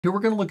Here we're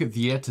going to look at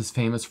Vieta's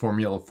famous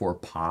formula for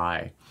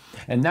pi.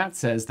 And that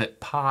says that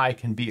pi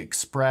can be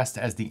expressed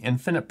as the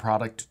infinite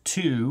product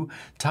 2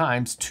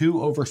 times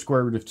 2 over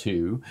square root of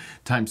 2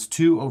 times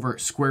 2 over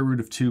square root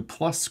of 2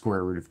 plus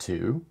square root of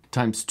 2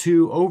 times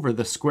 2 over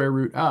the square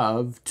root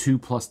of 2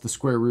 plus the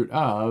square root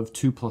of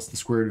 2 plus the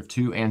square root of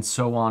 2, and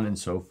so on and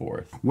so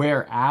forth.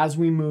 Where as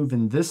we move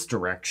in this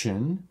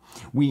direction,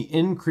 we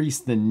increase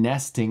the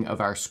nesting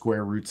of our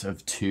square roots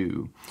of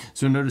 2.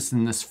 So notice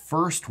in this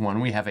first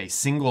one, we have a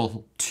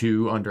single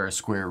 2 under a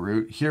square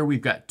root. Here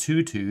we've got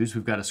two 2's.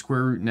 We've got a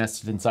square root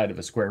nested inside of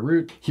a square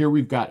root. Here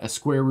we've got a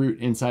square root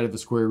inside of a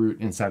square root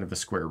inside of a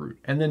square root,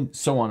 and then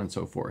so on and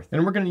so forth.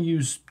 And we're going to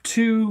use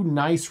two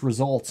nice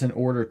results in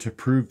order to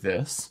prove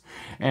this.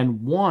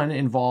 And one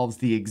involves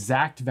the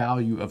exact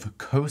value of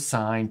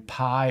cosine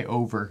pi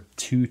over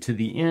 2 to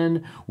the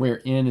n,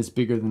 where n is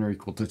bigger than or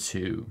equal to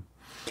 2.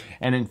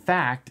 And in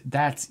fact,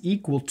 that's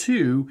equal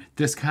to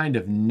this kind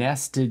of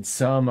nested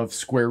sum of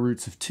square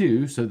roots of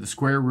 2. So the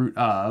square root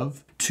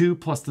of 2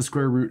 plus the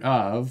square root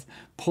of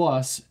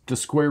plus the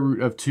square root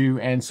of 2,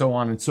 and so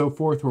on and so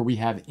forth, where we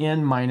have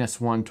n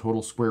minus 1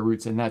 total square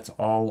roots, and that's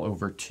all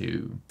over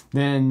 2.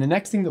 Then the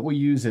next thing that we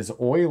use is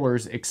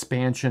Euler's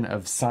expansion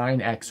of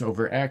sine x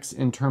over x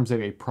in terms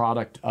of a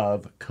product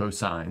of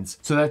cosines.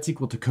 So that's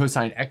equal to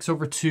cosine x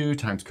over 2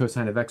 times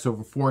cosine of x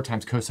over 4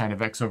 times cosine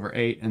of x over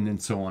 8, and then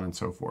so on and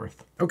so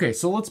forth. Okay,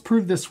 so let's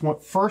prove this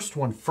first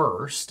one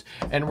first,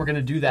 and we're going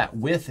to do that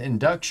with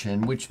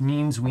induction, which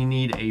means we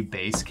need a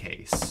base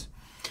case.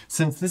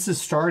 Since this is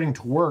starting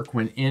to work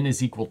when n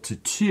is equal to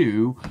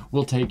 2,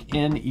 we'll take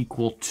n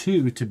equal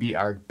 2 to be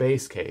our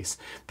base case.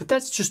 But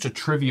that's just a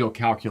trivial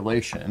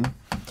calculation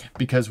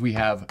because we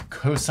have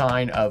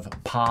cosine of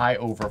pi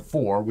over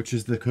 4, which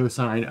is the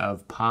cosine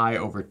of pi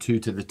over 2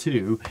 to the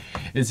 2,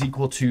 is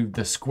equal to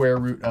the square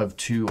root of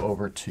 2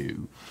 over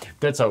 2.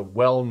 That's a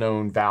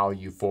well-known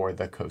value for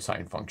the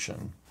cosine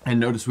function. And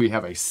notice we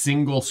have a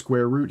single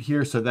square root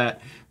here, so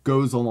that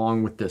goes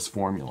along with this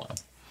formula.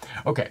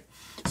 Okay.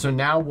 So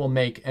now we'll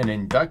make an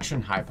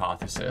induction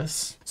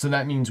hypothesis. So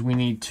that means we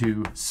need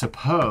to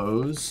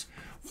suppose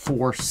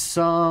for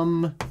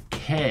some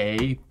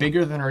k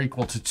bigger than or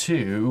equal to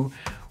 2,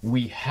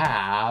 we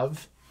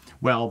have,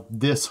 well,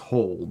 this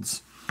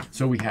holds.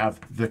 So we have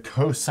the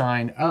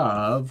cosine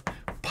of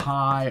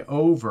pi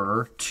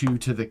over 2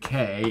 to the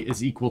k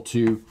is equal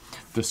to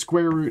the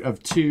square root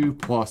of 2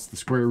 plus the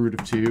square root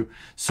of 2,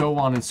 so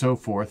on and so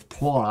forth,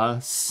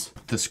 plus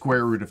the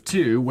square root of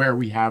 2, where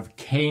we have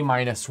k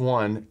minus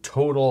 1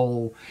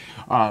 total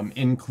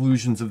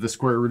inclusions of the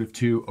square root of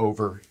 2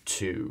 over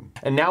 2.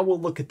 And now we'll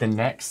look at the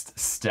next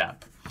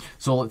step.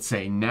 So let's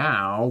say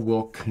now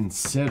we'll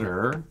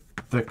consider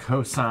the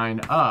cosine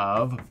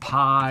of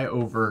pi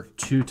over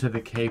 2 to the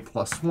k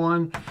plus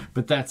 1,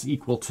 but that's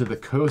equal to the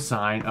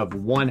cosine of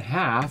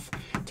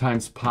 1/2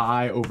 times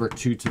pi over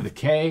 2 to the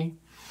k.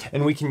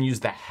 And we can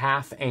use the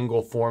half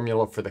angle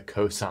formula for the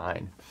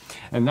cosine.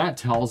 And that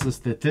tells us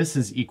that this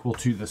is equal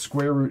to the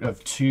square root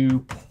of 2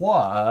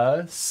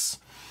 plus,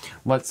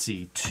 let's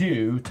see,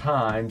 2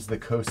 times the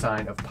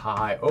cosine of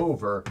pi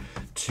over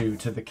 2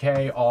 to the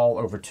k all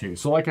over 2.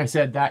 So like I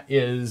said, that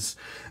is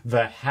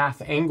the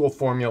half angle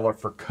formula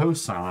for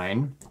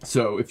cosine.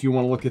 So if you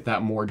want to look at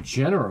that more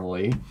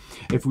generally,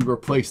 if we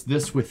replace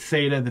this with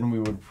theta, then we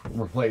would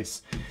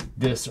replace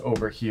this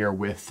over here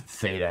with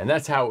theta. And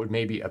that's how it would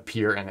maybe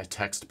appear in a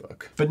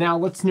textbook. But now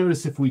let's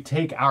notice if we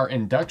take our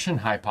induction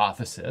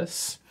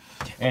hypothesis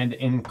and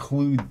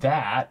include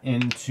that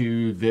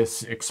into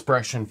this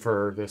expression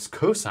for this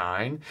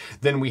cosine,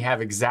 then we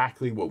have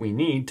exactly what we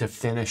need to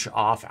finish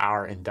off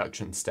our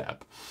induction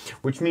step,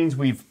 which means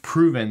we've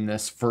proven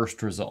this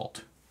first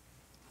result.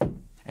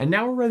 And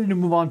now we're ready to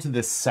move on to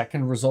this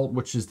second result,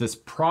 which is this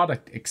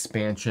product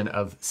expansion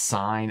of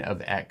sine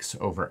of x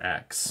over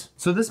x.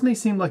 So this may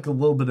seem like a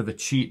little bit of a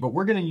cheat, but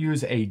we're going to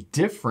use a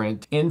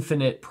different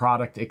infinite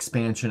product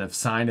expansion of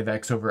sine of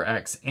x over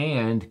x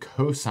and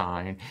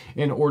cosine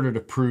in order to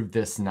prove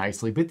this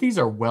nicely. But these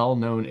are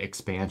well-known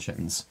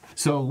expansions.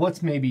 So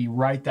let's maybe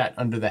write that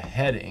under the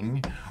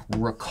heading,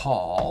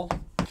 recall.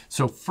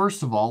 So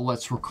first of all,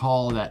 let's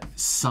recall that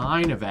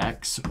sine of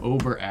x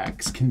over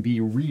x can be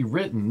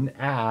rewritten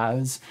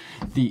as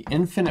the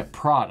infinite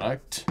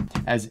product,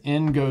 as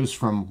n goes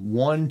from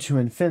 1 to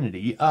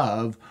infinity,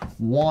 of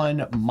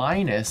 1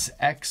 minus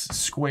x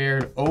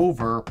squared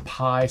over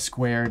pi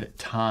squared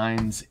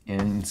times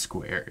n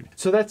squared.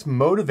 So that's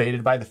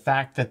motivated by the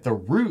fact that the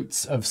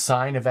roots of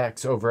sine of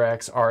x over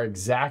x are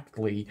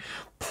exactly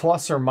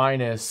plus or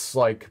minus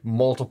like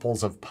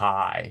multiples of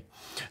pi.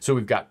 So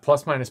we've got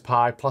plus minus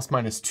pi, plus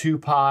minus 2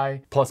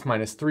 pi, plus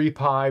minus 3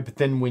 pi, but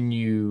then when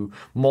you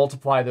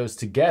multiply those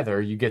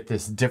together, you get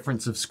this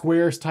difference of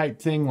squares type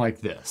thing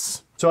like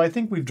this. So I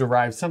think we've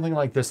derived something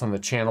like this on the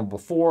channel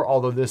before,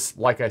 although this,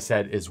 like I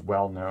said, is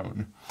well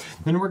known.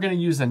 Then we're going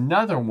to use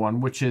another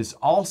one, which is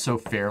also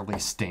fairly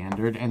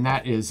standard, and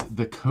that is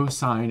the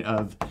cosine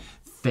of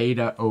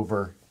theta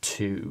over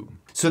 2.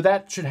 So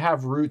that should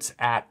have roots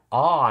at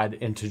odd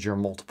integer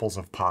multiples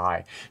of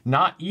pi,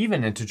 not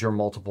even integer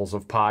multiples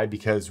of pi,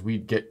 because we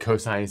get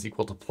cosine is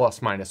equal to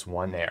plus minus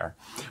 1 there.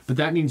 But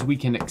that means we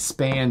can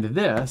expand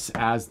this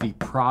as the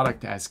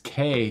product as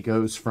k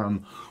goes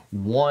from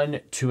 1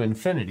 to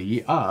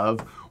infinity of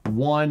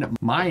 1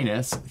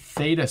 minus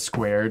theta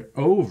squared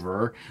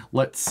over,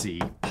 let's see,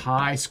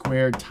 pi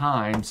squared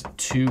times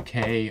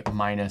 2k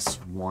minus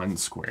 1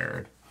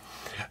 squared.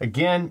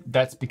 Again,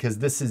 that's because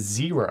this is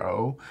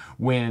 0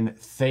 when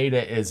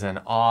theta is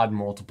an odd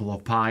multiple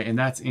of pi, and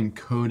that's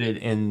encoded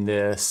in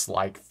this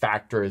like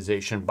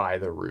factorization by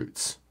the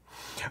roots.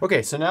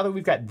 Okay, so now that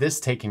we've got this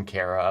taken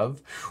care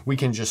of, we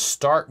can just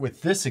start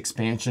with this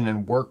expansion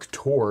and work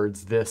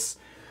towards this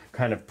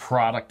kind of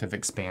product of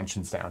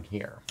expansions down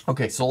here.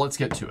 Okay, so let's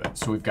get to it.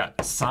 So we've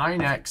got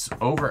sine x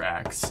over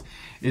x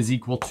is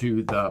equal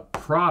to the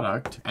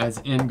product as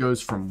n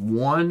goes from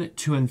 1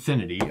 to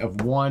infinity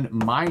of 1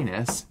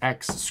 minus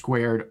x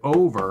squared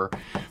over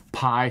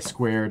pi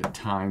squared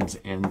times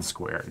n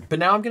squared. But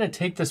now I'm going to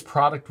take this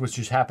product, which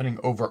is happening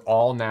over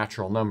all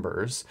natural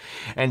numbers,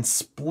 and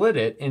split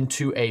it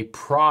into a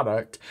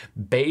product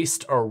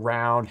based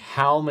around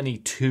how many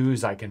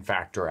 2's I can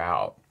factor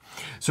out.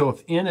 So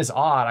if n is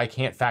odd, I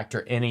can't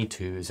factor any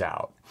 2's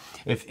out.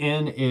 If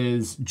n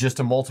is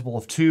just a multiple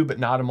of 2 but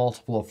not a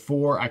multiple of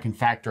 4, I can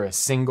factor a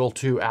single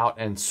 2 out,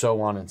 and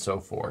so on and so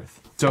forth.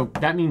 So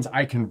that means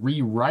I can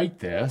rewrite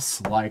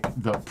this like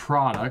the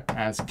product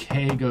as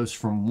k goes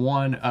from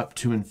 1 up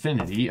to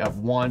infinity of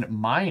 1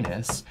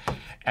 minus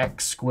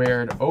x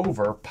squared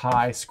over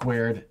pi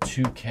squared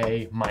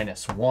 2k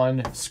minus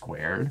 1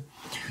 squared.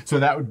 So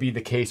that would be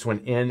the case when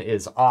n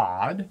is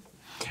odd.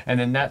 And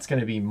then that's going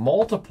to be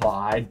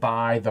multiplied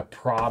by the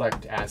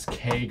product as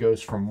k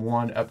goes from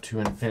 1 up to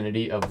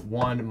infinity of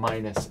 1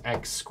 minus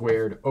x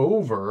squared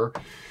over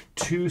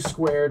 2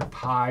 squared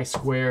pi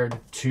squared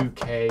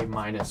 2k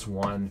minus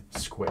 1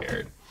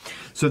 squared.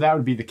 So that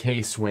would be the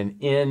case when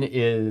n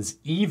is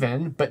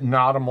even but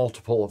not a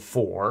multiple of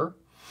 4.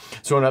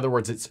 So in other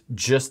words, it's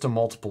just a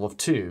multiple of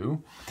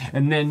 2.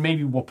 And then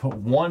maybe we'll put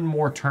one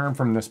more term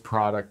from this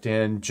product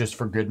in just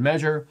for good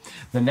measure.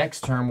 The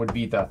next term would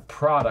be the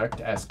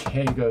product as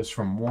k goes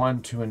from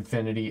 1 to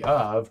infinity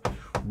of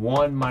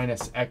 1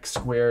 minus x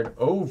squared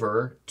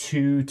over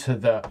 2 to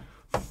the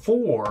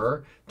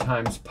 4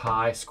 times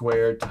pi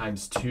squared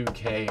times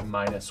 2k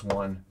minus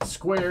 1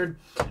 squared,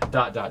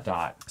 dot, dot,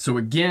 dot. So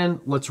again,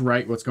 let's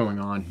write what's going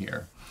on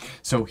here.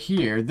 So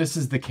here, this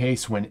is the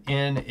case when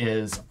n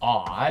is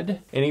odd.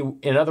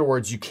 In other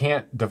words, you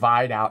can't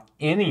divide out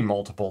any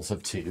multiples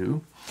of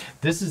 2.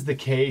 This is the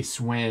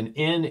case when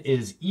n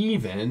is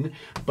even,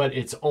 but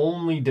it's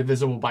only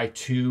divisible by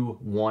 2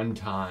 one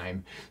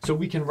time. So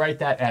we can write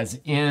that as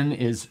n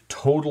is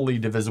totally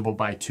divisible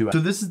by 2. So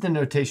this is the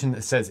notation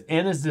that says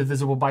n is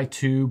divisible by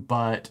 2,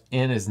 but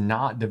n is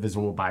not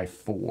divisible by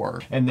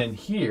 4. And then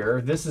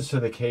here, this is for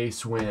the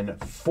case when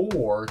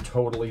 4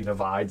 totally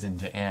divides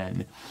into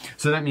n.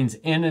 So that means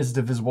n is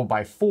divisible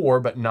by 4,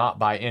 but not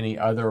by any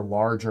other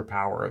larger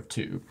power of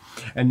 2.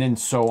 And then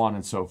so on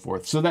and so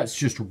forth. So that's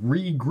just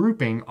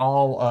regrouping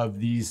all of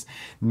these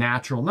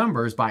natural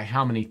numbers by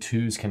how many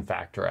 2's can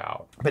factor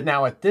out. But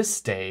now at this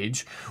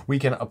stage, we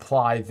can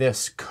apply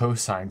this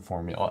cosine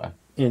formula.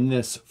 In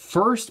this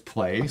first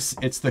place,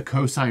 it's the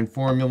cosine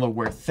formula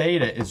where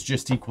theta is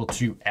just equal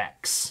to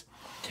x.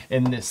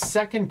 In this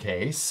second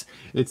case,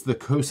 it's the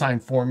cosine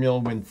formula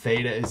when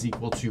theta is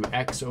equal to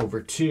x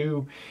over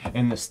 2.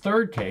 In this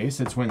third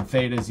case, it's when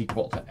theta is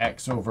equal to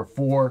x over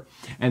 4.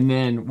 And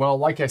then, well,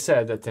 like I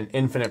said, that's an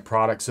infinite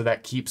product, so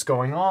that keeps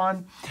going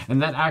on.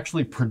 And that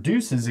actually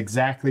produces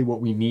exactly what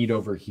we need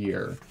over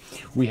here.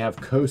 We have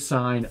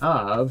cosine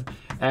of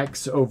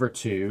x over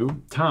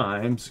 2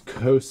 times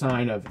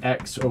cosine of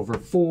x over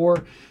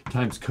 4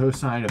 times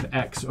cosine of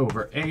x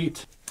over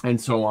 8,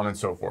 and so on and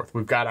so forth.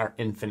 We've got our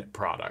infinite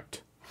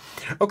product.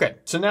 Okay,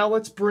 so now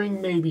let's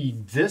bring maybe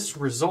this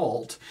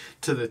result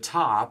to the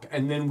top,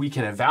 and then we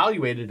can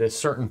evaluate it at a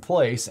certain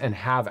place and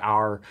have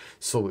our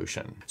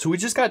solution. So we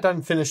just got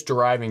done finished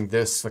deriving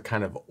this, the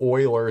kind of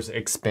Euler's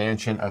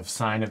expansion of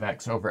sine of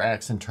x over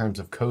x in terms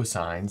of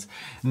cosines.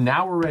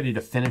 Now we're ready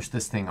to finish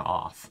this thing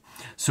off.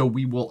 So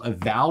we will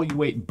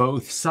evaluate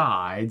both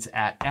sides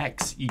at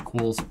x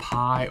equals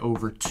pi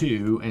over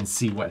 2 and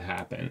see what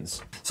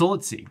happens. So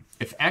let's see.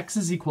 If x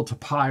is equal to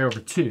pi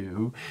over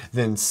 2,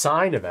 then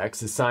sine of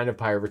x is sine of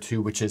pi over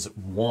 2, which is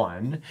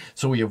 1.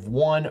 So we have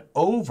 1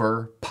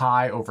 over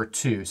pi over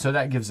 2. So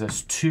that gives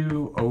us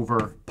 2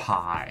 over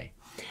pi.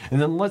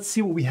 And then let's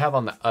see what we have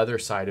on the other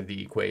side of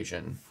the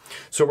equation.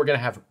 So we're going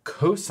to have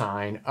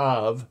cosine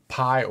of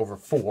pi over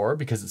 4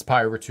 because it's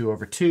pi over 2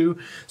 over 2.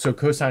 So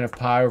cosine of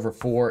pi over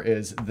 4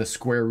 is the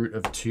square root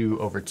of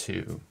 2 over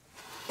 2.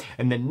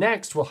 And then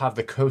next we'll have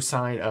the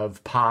cosine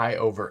of pi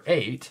over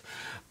 8.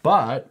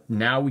 But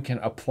now we can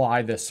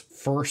apply this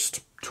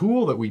first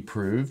tool that we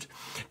proved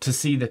to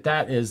see that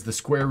that is the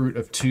square root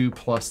of 2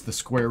 plus the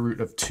square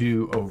root of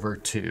 2 over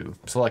 2.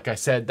 So like I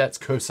said, that's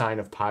cosine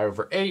of pi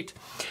over 8.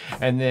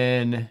 And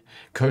then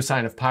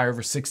cosine of pi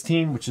over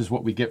 16, which is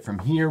what we get from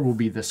here, will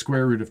be the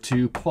square root of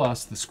 2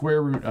 plus the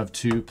square root of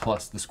 2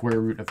 plus the square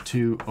root of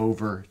 2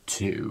 over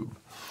 2.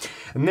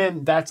 And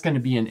then that's going to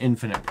be an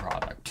infinite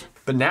product.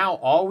 But now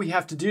all we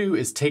have to do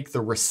is take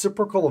the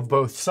reciprocal of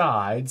both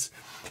sides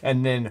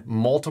and then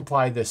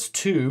multiply this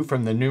 2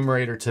 from the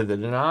numerator to the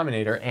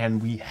denominator,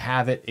 and we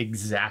have it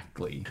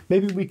exactly.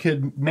 Maybe we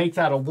could make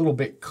that a little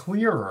bit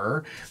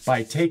clearer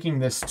by taking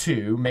this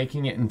 2,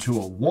 making it into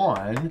a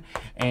 1,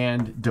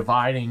 and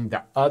dividing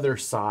the other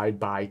side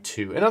by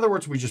 2. In other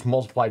words, we just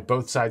multiplied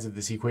both sides of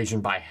this equation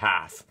by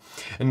half.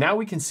 And now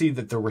we can see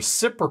that the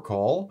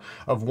reciprocal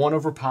of 1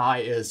 over pi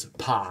is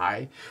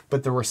pi,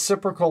 but the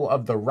reciprocal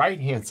of the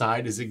right-hand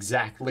side is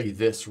exactly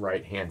this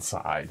right-hand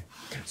side.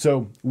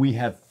 So we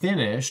have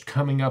finished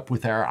coming up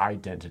with our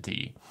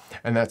identity,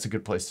 and that's a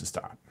good place to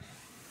stop.